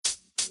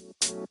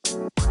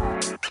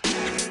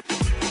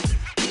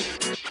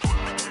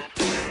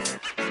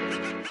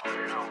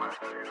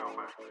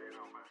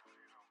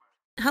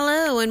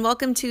Hello, and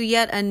welcome to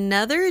yet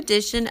another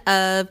edition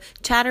of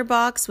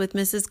Chatterbox with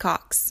Mrs.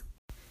 Cox.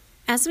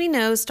 As we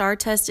know, STAAR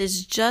test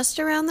is just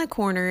around the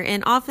corner,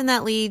 and often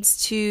that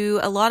leads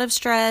to a lot of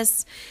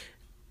stress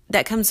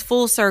that comes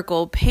full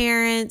circle.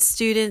 Parents,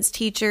 students,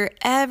 teacher,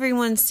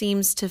 everyone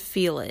seems to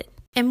feel it.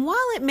 And while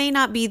it may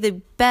not be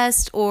the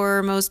best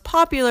or most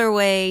popular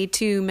way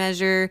to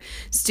measure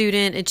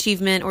student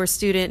achievement or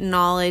student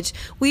knowledge,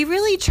 we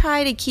really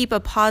try to keep a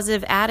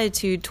positive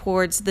attitude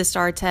towards the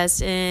STAAR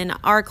test in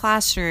our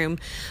classroom.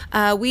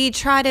 We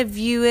try to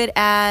view it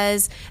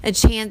as a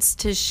chance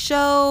to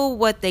show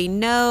what they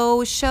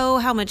know, show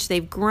how much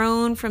they've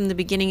grown from the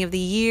beginning of the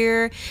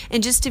year,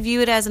 and just to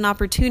view it as an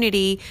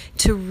opportunity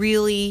to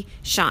really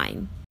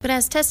shine. But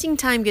as testing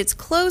time gets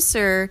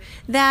closer,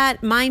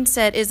 that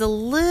mindset is a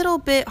little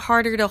bit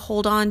harder to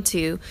hold on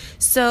to.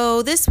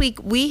 So this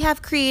week we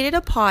have created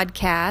a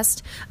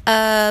podcast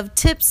of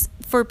tips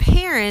for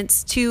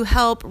parents to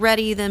help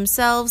ready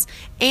themselves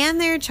and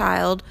their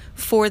child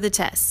for the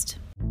test.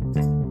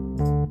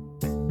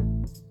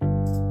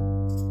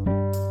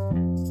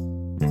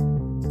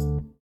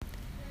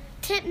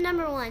 Tip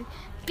number 1,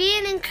 be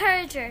an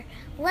encourager.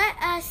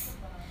 Let us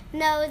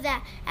know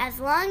that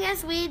as long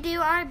as we do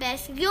our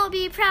best, you'll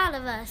be proud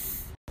of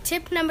us.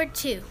 Tip number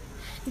 2,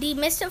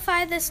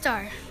 demystify the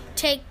STAAR.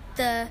 Take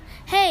the,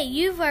 hey,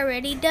 you've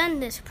already done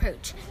this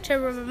approach to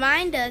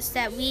remind us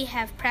that we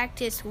have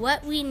practiced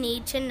what we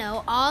need to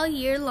know all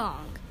year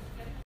long.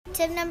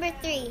 Tip number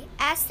 3,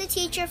 ask the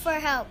teacher for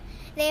help.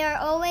 They are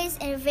always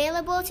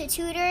available to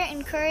tutor,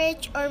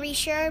 encourage, or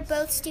reassure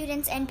both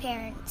students and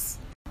parents.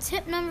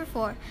 Tip number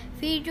 4,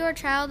 feed your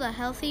child a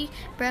healthy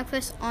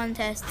breakfast on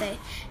test day.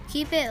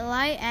 Keep it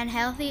light and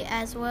healthy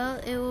as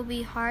well. It will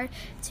be hard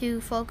to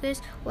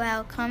focus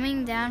while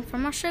coming down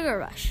from a sugar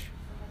rush.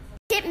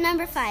 Tip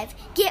number 5,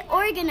 get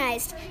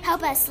organized.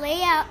 Help us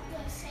lay out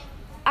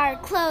our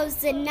clothes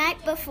the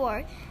night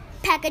before.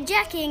 Pack a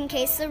jacket in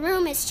case the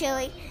room is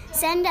chilly.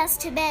 Send us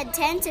to bed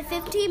 10 to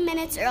 15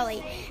 minutes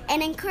early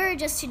and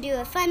encourage us to do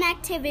a fun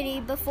activity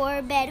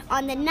before bed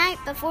on the night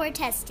before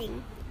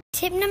testing.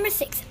 Tip number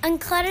 6,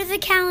 unclutter the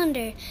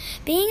calendar.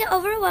 Being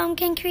overwhelmed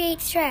can create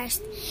stress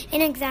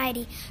and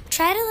anxiety.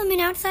 Try to limit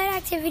outside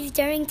activities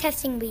during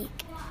testing week.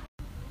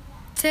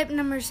 Tip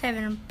number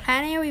 7,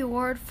 plan a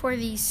reward for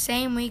the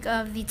same week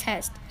of the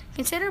test.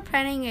 Consider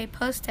planning a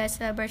post-test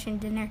celebration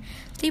dinner,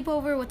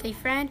 sleepover with a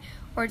friend,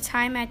 or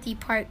time at the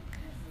park.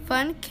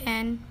 Fun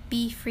can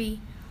be free.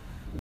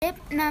 Tip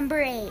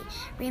number 8,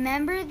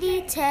 remember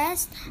the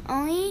test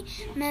only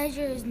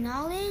measures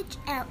knowledge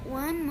at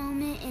one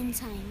moment in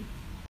time.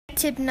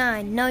 Tip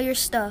 9, know your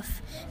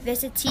stuff.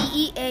 Visit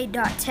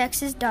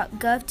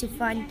tea.texas.gov to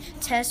find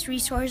test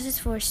resources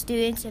for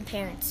students and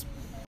parents.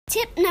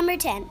 Tip number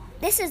 10,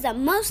 this is the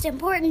most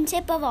important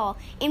tip of all.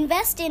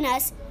 Invest in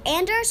us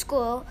and our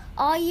school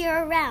all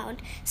year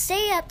round.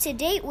 Stay up to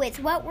date with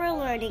what we're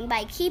learning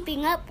by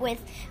keeping up with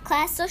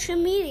class social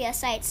media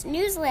sites,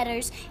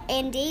 newsletters,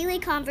 and daily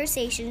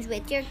conversations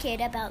with your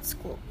kid about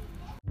school.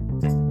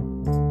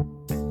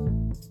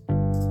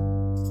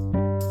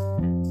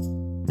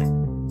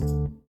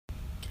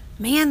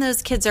 Man,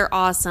 those kids are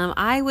awesome.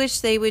 I wish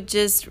they would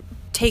just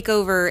take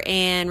over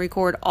and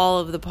record all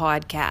of the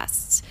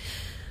podcasts.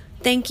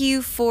 Thank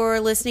you for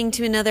listening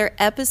to another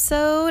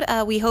episode.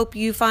 We hope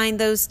you find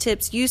those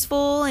tips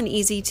useful and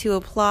easy to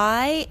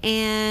apply.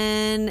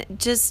 And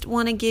just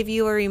want to give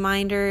you a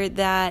reminder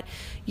that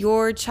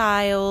your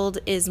child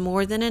is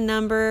more than a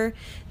number.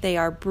 They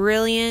are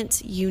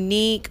brilliant,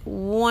 unique,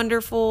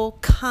 wonderful,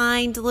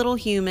 kind little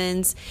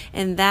humans,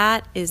 and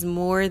that is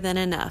more than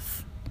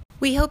enough.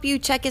 We hope you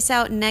check us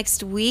out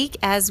next week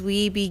as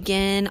we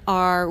begin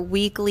our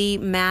weekly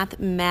Math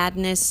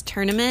Madness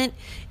tournament.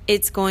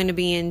 It's going to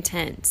be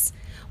intense.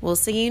 We'll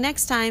see you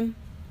next time.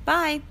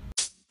 Bye.